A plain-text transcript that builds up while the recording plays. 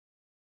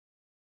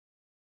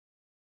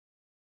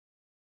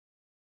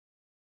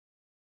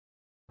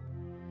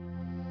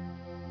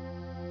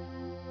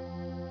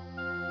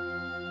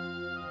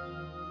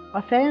I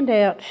found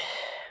out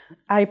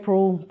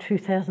April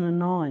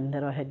 2009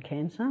 that I had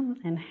cancer,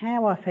 and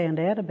how I found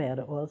out about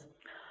it was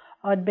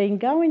I'd been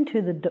going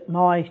to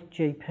my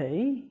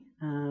GP,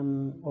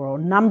 or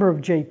a number of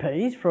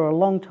GPs for a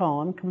long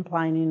time,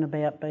 complaining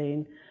about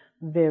being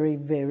very,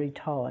 very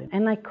tired.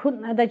 And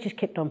they just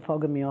kept on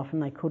fogging me off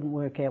and they couldn't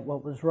work out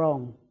what was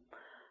wrong.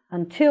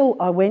 Until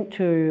I went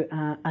to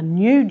a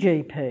new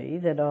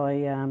GP that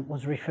I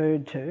was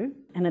referred to,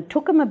 and it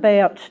took them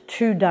about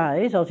 2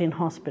 days. I was in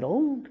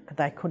hospital because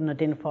they couldn't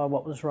identify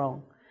what was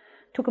wrong.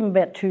 It took them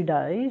about 2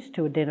 days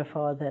to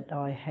identify that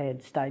I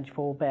had stage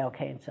 4 bowel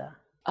cancer.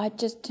 I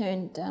just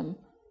turned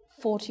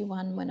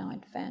 41 when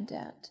I'd found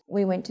out.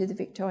 We went to the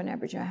Victorian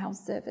Aboriginal Health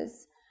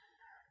Service,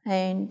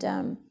 and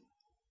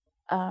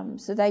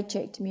so they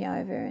checked me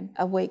over, and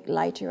a week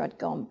later I'd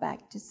gone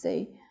back to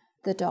see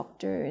the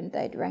doctor and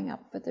they'd rang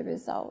up for the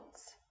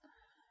results.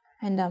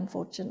 And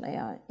unfortunately,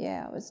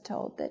 I was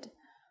told that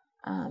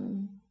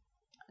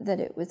that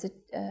it was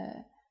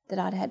that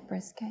I'd had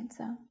breast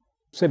cancer.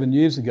 7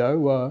 years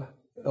ago,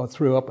 I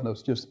threw up and it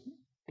was just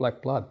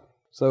black blood.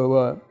 So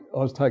I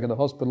was taken to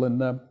hospital and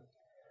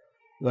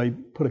they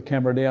put a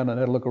camera down and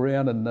had a look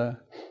around, and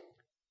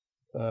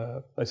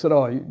they said,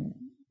 "Oh,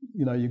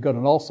 you know, you've got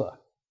an ulcer."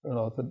 And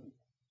I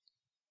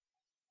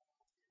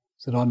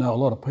said, "I know a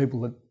lot of people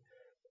that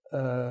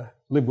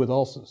live with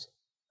ulcers."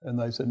 And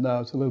they said, "No,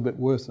 it's a little bit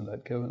worse than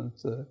that, Kevin.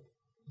 It's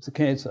a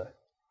cancer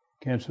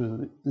of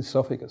the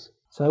esophagus."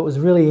 So it was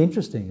really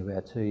interesting.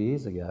 About 2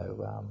 years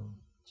ago,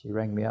 she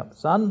rang me up,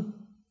 "Son,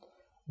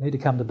 you need to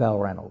come to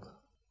Balranald."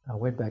 I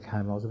went back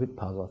home. I was a bit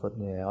puzzled. I thought,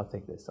 "Yeah, I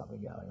think there's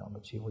something going on,"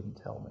 but she wouldn't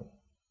tell me.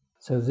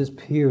 So there was this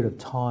period of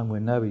time where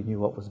nobody knew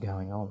what was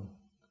going on.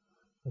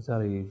 I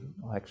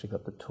actually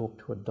got to talk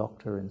to a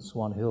doctor in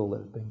Swan Hill that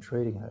had been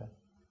treating her.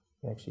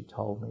 He actually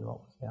told me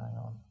what was going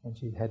on, and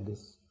she had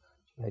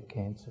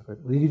cancer.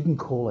 We didn't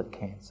call it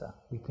cancer.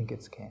 We think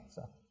it's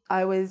cancer.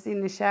 I was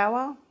in the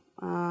shower,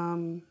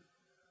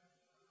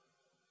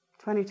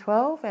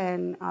 2012,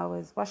 and I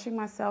was washing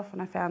myself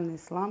and I found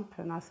this lump,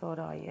 and I thought,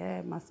 oh yeah,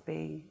 it must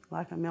be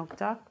like a milk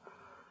duct.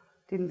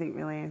 Didn't think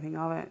really anything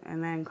of it,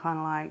 and then kind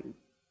of like,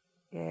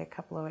 a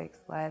couple of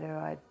weeks later,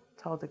 I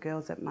told the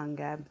girls at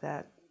Mungab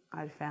that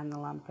I'd found the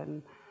lump,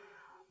 and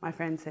my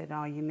friend said,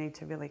 "Oh, you need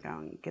to really go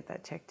and get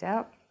that checked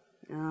out."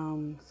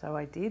 So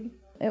I did.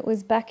 It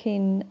was back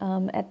in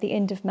at the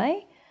end of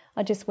May.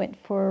 I just went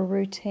for a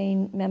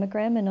routine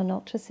mammogram and an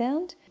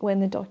ultrasound. When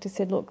the doctor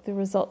said, "Look, the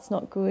result's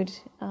not good.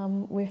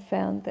 We've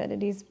found that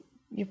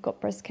you've got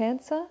breast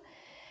cancer."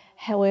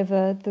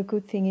 However, the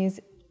good thing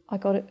is I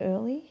got it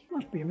early.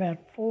 Must be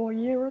about 4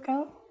 years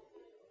ago.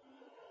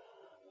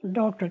 The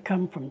doctor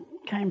came from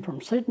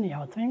Sydney,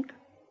 I think,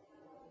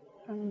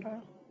 and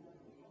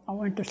I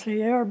went to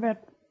see her about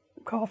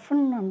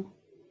coughing and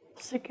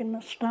sick in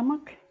the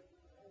stomach.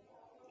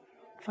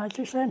 So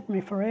she sent me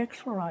for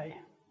X-ray,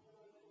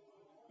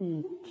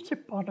 and she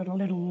spotted a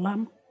little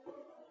lump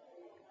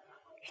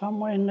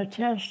somewhere in the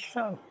chest,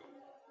 so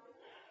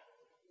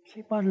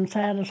she wasn't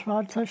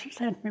satisfied, so she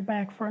sent me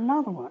back for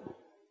another one.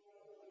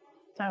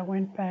 So I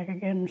went back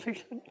again and she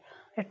said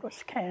it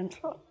was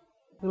cancer.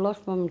 We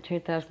lost Mum in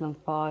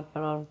 2005,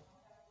 but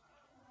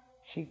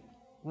she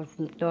was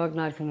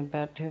diagnosed in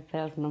about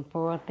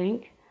 2004, I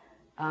think.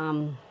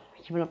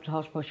 She went up to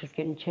hospital, she was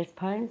getting chest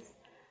pains.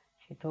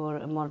 She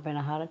thought it might have been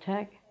a heart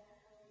attack,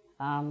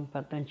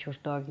 but then she was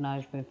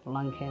diagnosed with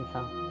lung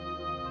cancer.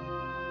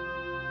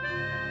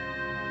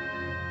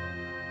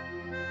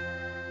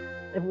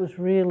 It was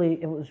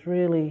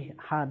really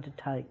hard to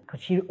take,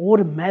 because you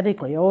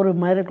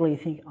automatically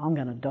think, I'm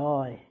going to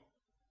die.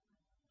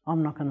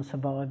 I'm not going to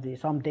survive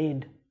this, I'm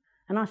dead.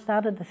 And I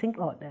started to think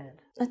like that.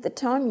 At the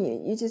time,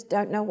 you just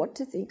don't know what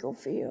to think or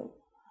feel.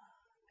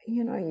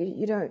 You know,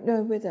 you don't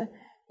know whether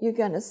you're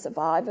going to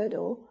survive it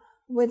or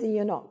whether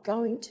you're not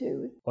going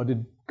to. I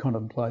did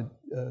contemplate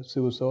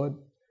suicide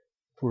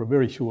for a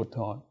very short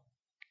time,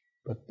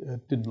 but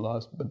it didn't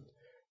last. But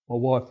my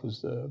wife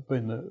was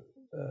been the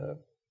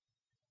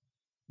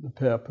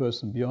power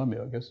person behind me,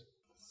 I guess.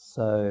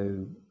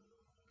 So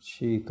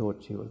she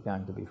thought she was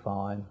going to be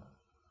fine.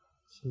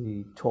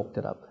 She talked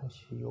it up, as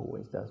she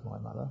always does, my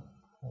mother.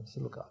 And she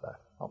said, "Look,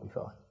 I'll be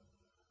fine."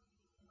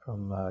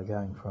 From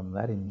going from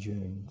that in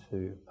June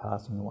to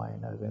passing away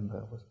in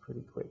November was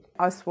pretty quick.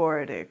 I swore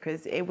at her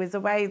because it was a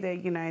way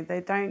that, you know,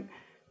 they don't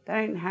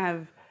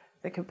have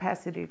the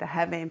capacity to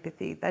have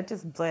empathy. They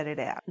just blurt it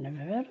out. Never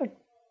heard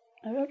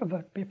of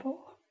it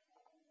before.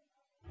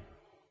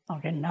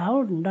 Like in the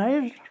olden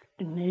days,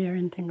 didn't hear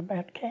anything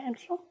about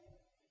cancer.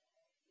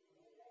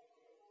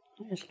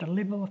 I used to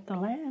live off the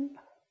land.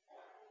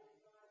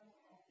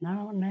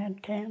 No one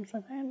had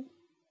cancer then.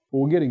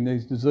 Well, we're getting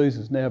these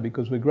diseases now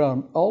because we're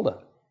growing older.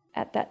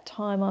 At that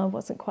time, I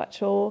wasn't quite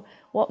sure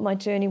what my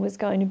journey was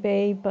going to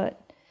be, but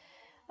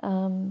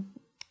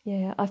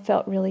I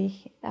felt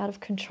really out of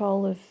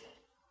control of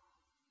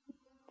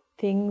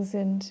things,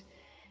 and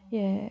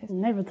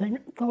Never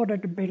thought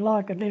it'd be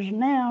like it is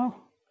now.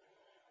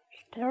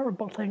 It's a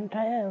terrible thing to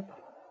have.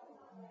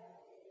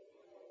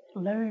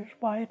 lose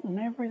weight and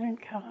everything,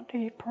 can't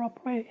eat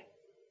properly,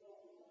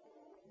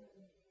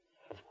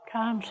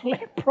 can't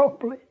sleep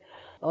properly.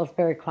 I was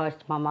very close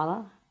to my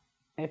mother.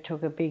 It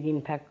took a big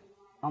impact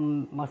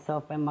on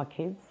myself and my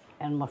kids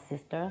and my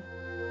sister.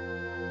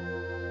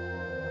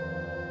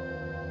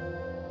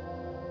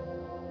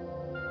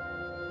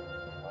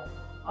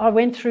 I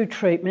went through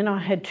treatment. I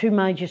had 2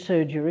 major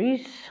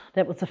surgeries.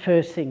 That was the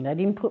first thing. They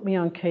didn't put me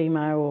on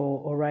chemo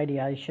or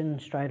radiation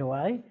straight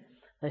away.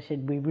 They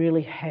said, we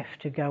really have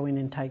to go in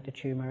and take the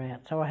tumour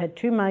out. So I had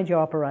 2 major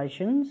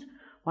operations,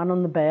 one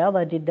on the bowel,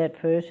 they did that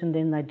first, and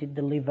then they did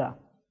the liver.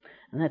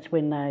 And that's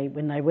when they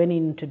went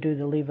in to do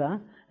the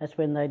liver, that's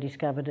when they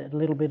discovered a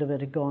little bit of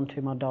it had gone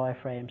to my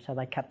diaphragm, so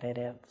they cut that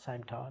out at the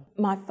same time.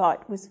 My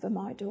fight was for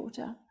my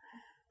daughter,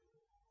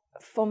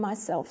 for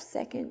myself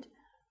second,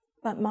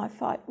 but my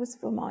fight was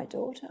for my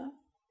daughter.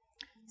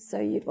 So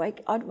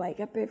I'd wake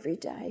up every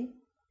day,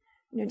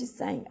 just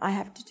saying, I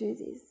have to do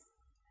this,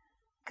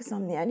 because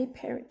I'm the only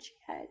parent she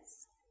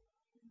has.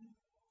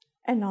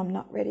 And I'm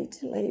not ready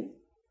to leave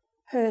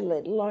her,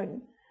 let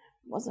alone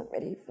wasn't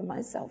ready for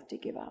myself to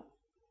give up.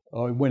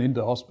 I went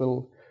into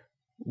hospital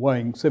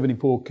weighing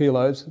 74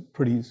 kilos,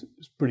 pretty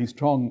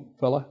strong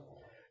fella,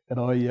 and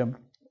I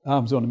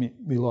arms on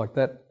me like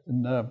that,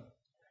 and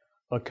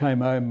I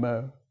came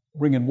home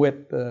wringing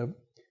wet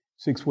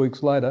 6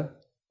 weeks later,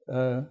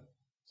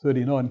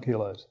 39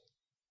 kilos.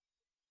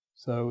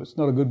 So it's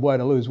not a good way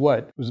to lose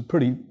weight. It was a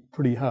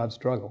pretty hard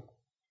struggle,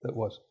 that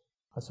was.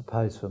 I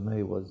suppose for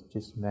me was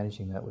just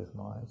managing that with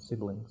my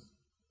siblings.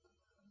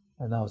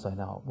 And they were saying,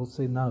 no, well,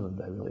 see, none of them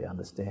don't really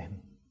understand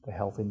the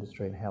health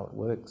industry and how it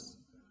works.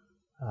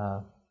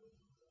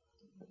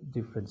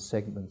 Different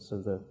segments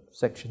of the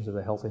sections of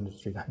the health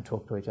industry don't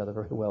talk to each other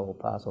very well or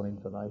pass on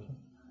information.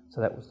 So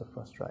that was the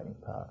frustrating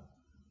part.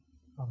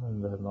 I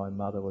remember my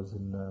mother was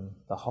in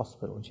the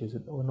hospital and she was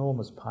in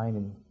enormous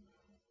pain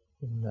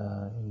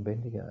in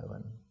Bendigo,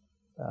 and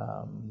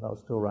they were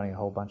still running a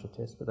whole bunch of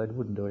tests, but they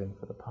wouldn't do anything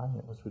for the pain.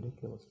 It was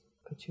ridiculous.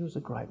 But she was a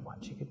great one.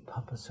 She could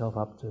pump herself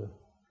up to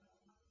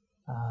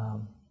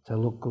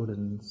look good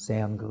and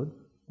sound good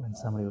when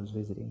somebody was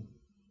visiting.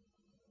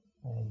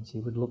 And she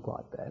would look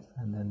like that,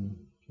 and then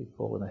she'd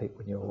fall in a heap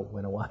when you all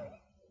went away.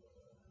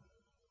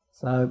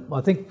 So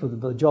I think for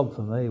the job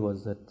for me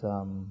was that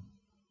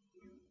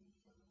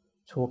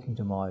talking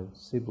to my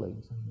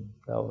siblings, and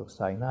they were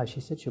saying, no, she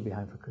said she'll be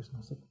home for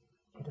Christmas. I said,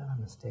 you don't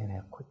understand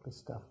how quick this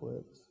stuff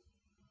works.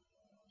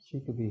 She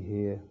could be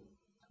here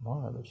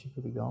tomorrow, but she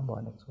could be gone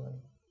by next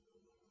week.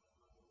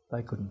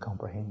 They couldn't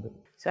comprehend it.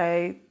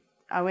 So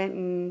I went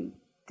and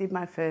did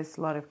my first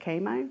lot of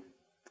chemo,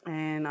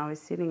 and I was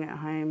sitting at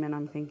home and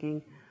I'm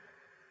thinking,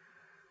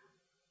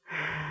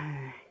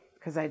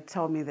 because they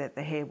told me that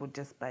the hair would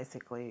just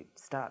basically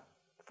start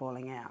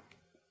falling out.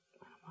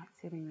 I'm like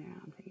sitting there,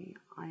 I'm thinking,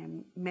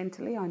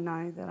 I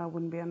know that I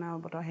wouldn't be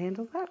able to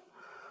handle that.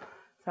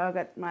 So I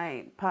got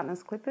my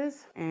partner's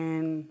clippers,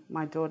 and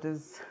my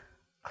daughter's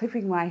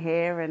clipping my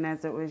hair, and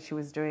as she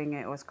was doing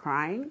it, was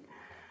crying.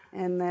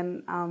 And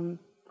then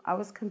I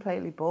was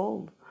completely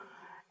bald.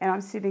 And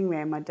I'm sitting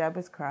there, my dad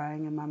was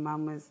crying and my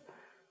mum was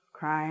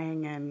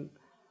crying, and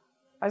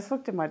I just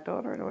looked at my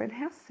daughter and I went,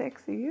 how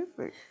sexy is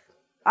this?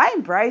 I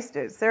embraced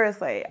it,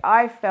 seriously.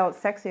 I felt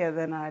sexier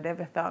than I'd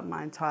ever felt in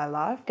my entire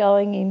life.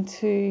 Going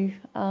into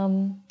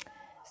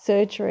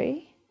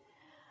surgery,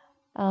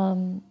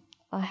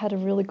 I had a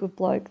really good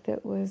bloke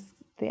that was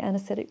the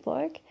anaesthetic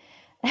bloke,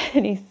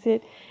 and he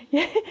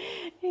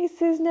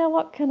says, now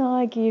what can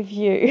I give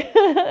you?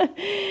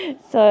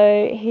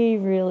 So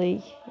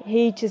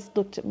he just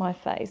looked at my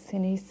face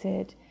and he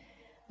said,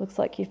 looks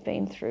like you've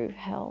been through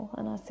hell.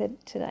 And I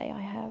said, today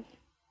I have.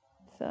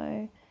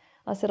 So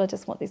I said, I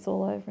just want this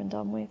all over and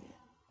done with.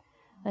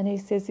 And he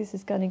says, this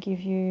is going to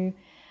give you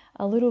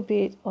a little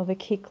bit of a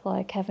kick,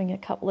 like having a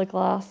couple of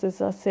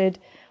glasses. I said,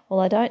 well,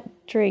 I don't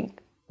drink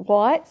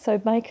white, so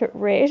make it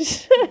red.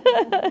 So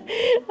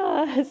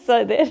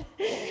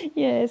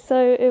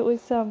it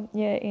was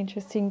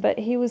interesting. But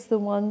he was the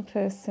one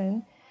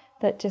person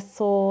that just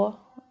saw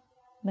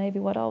maybe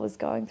what I was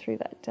going through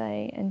that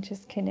day and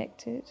just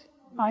connected.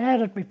 I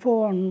had it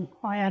before, and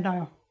I had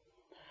a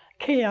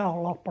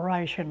keyhole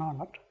operation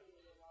on it.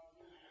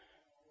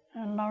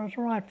 And I was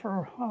right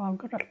for, I've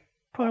got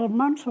 12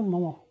 months or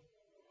more.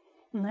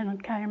 And then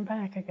it came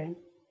back again,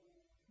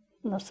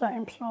 on the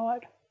same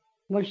side.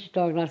 When she was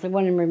diagnosed, I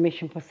went in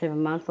remission for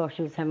 7 months while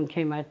she was having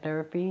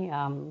chemotherapy,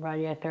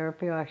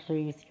 radiotherapy. I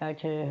actually used to go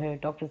to her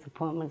doctor's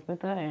appointments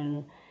with her,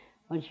 and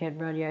when she had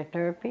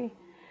radiotherapy,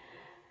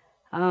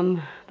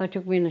 they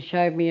took me in and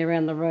showed me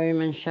around the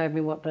room and showed me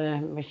what the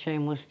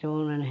machine was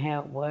doing and how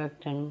it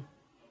worked and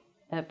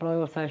that. But I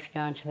also used to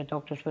go into the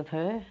doctors with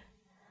her.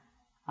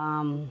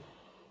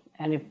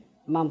 And if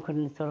Mum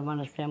couldn't sort of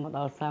understand what they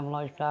were saying, well,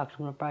 I used to ask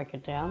them to break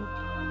it down.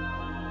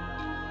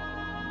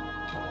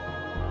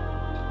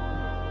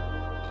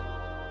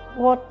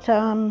 What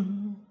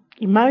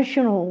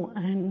emotional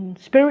and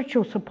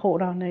spiritual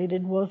support I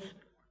needed was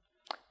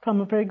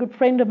from a very good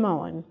friend of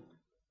mine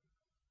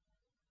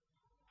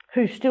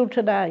who still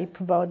today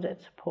provides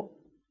that support.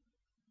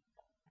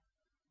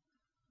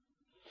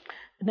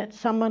 And it's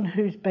someone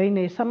who's been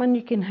there, someone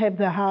you can have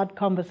the hard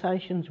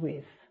conversations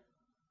with.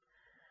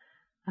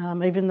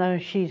 Even though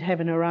she's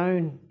having her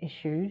own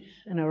issues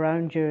and her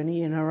own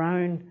journey and her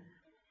own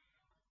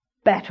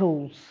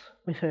battles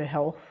with her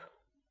health.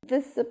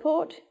 The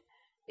support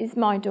is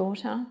my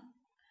daughter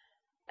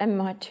and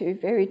my two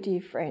very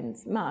dear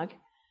friends, Mug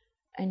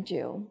and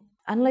Jill.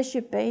 Unless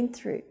you've been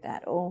through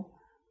that or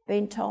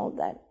been told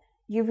that,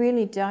 you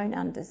really don't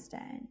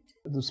understand.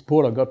 The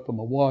support I got from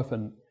my wife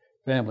and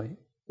family,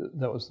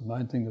 that was the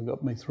main thing that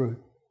got me through.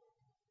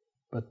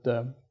 But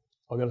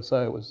I've got to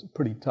say it was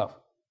pretty tough.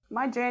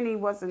 My journey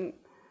wasn't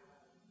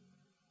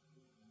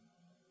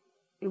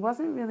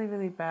really,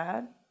 really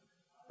bad,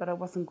 but it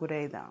wasn't good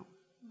either.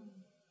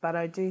 But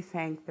I do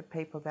thank the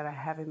people that I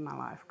have in my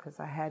life, because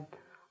I had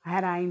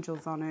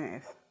angels on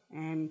earth.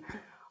 And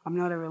I'm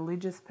not a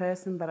religious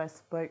person, but I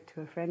spoke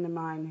to a friend of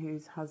mine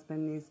whose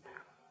husband is,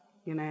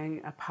 you know,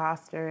 a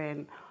pastor,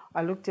 and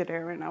I looked at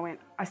her and I went,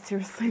 I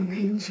seriously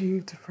need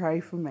you to pray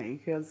for me,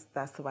 because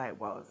that's the way it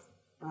was.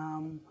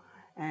 And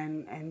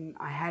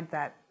I had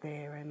that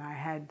there, and I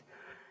had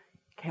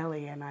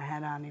Kelly, and I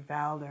had Auntie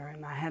Valda,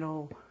 and I had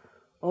all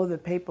the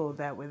people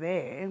that were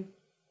there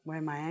were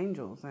my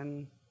angels,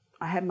 and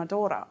I had my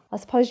daughter. I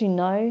suppose you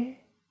know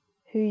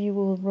who you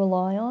will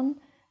rely on.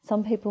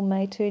 Some people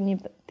may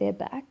turn their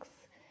backs,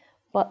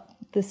 but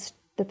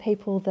the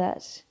people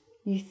that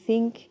you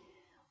think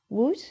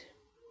would,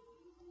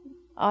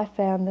 I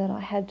found that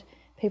I had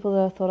people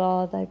that I thought,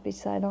 oh, they'd be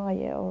saying, oh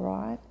yeah, all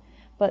right,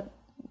 but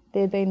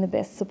they've been the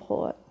best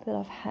support that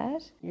I've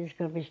had. You just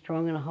got to be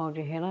strong and hold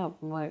your head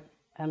up,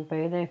 and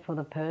be there for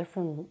the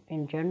person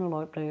in general,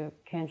 like the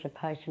cancer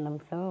patient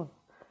themselves.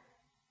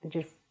 It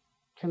just,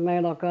 to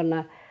me, like, I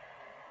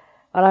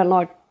don't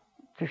like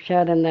to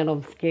show them that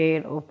I'm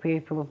scared or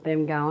fearful of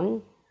them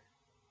going.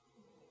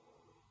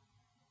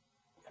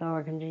 So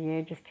I can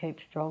just keep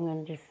strong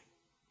and just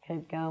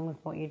keep going with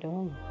what you're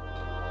doing.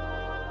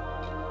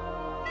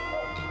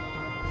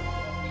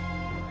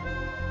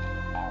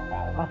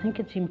 I think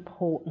it's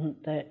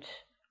important that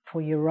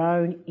for your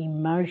own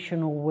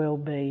emotional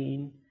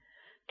well-being,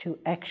 to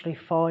actually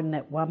find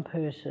that one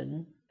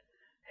person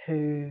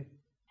who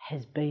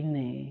has been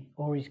there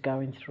or is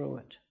going through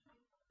it.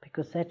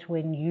 Because that's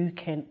when you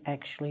can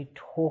actually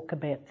talk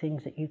about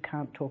things that you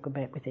can't talk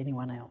about with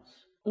anyone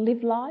else.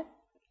 Live life.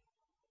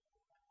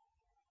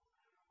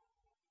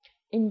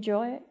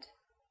 Enjoy it.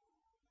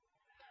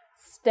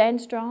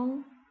 Stand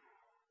strong.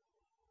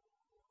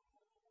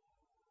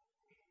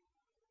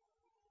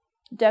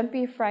 Don't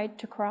be afraid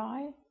to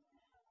cry.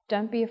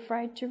 Don't be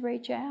afraid to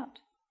reach out.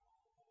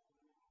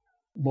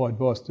 My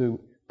advice to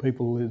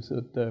people is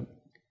that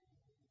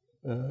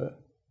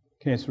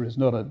cancer is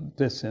not a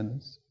death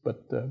sentence,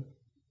 but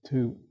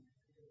to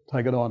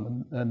take it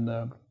on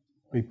and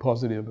be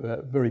positive,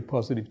 very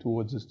positive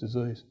towards this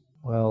disease.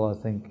 Well, I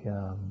think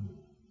I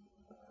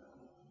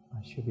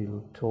should be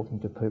talking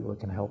to people that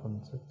can help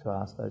them to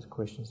ask those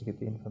questions, to get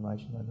the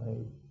information they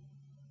need.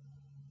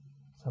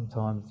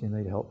 Sometimes you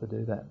need help to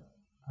do that.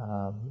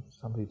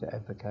 Somebody to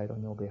advocate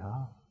on your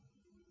behalf,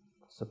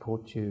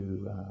 support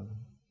you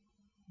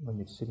when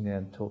you're sitting there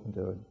and talking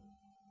to a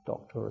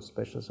doctor or a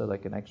specialist, so they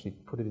can actually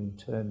put it in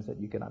terms that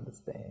you can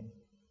understand,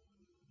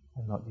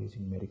 and not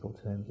using medical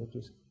terms that are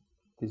just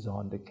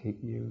designed to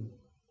keep you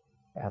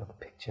out of the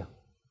picture.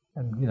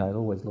 And you know,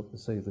 always look to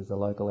see if there's a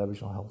local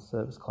Aboriginal health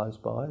service close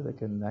by that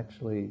can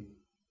actually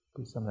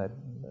be some of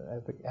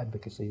that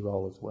advocacy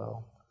role as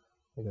well.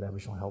 They've got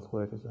Aboriginal health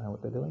workers that know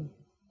what they're doing,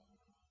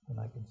 and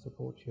they can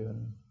support you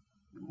and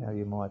how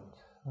you might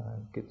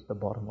get to the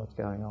bottom of what's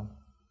going on.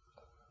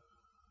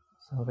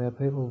 Some of our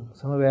people,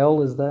 some of our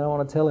elders, they don't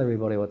want to tell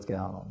everybody what's going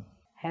on.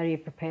 How do you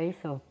prepare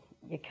yourself?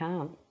 You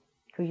can't,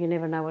 because you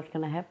never know what's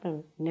going to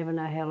happen. You never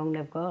know how long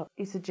they've got.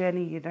 It's a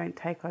journey you don't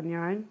take on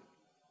your own.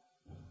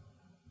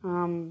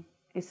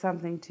 It's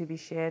something to be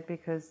shared,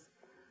 because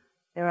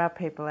there are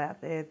people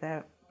out there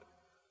that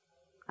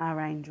are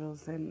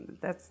angels, and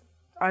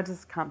I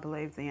just can't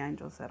believe the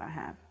angels that I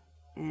have.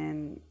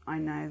 And I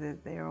know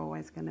that they're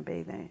always going to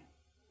be there.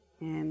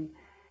 And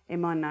it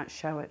might not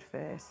show at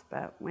first,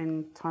 but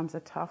when times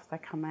are tough, they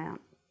come out.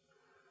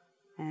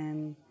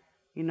 And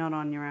you're not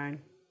on your own.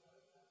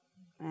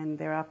 And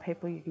there are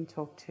people you can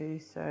talk to.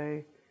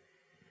 So,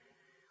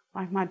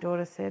 like my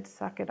daughter said,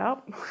 suck it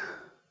up.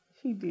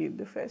 She did.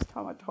 The first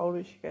time I told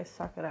her, she goes,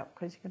 suck it up,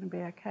 because you're going to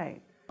be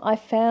okay. I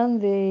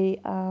found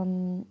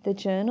the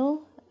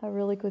journal a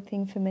really good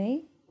thing for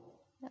me.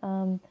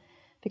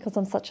 Because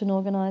I'm such an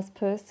organised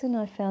person,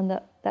 I found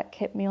that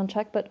kept me on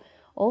track, but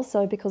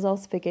also because I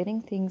was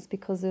forgetting things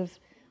because of,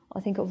 I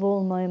think, of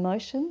all my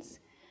emotions,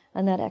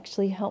 and that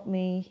actually helped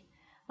me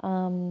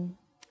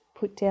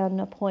put down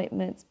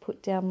appointments,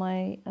 put down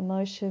my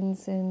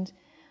emotions, and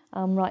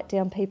write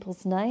down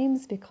people's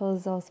names,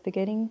 because I was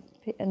forgetting,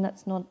 and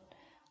that's not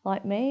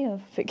like me,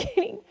 of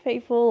forgetting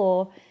people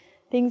or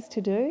things to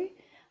do.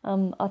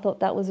 I thought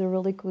that was a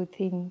really good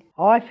thing.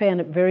 I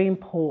found it very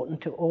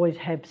important to always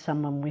have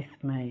someone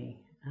with me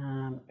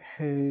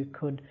who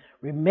could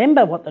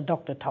remember what the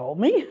doctor told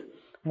me,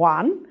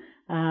 one,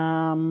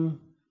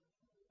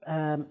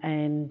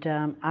 and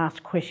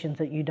ask questions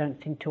that you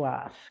don't think to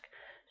ask.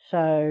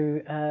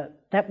 So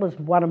that was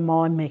one of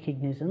my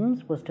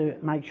mechanisms, was to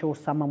make sure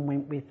someone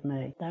went with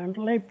me. Don't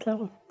leave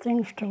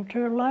things till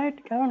too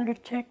late. Go and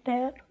get checked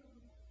out.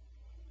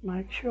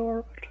 Make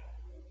sure,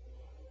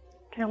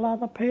 tell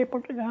other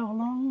people to go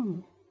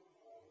along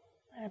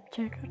and have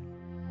check it.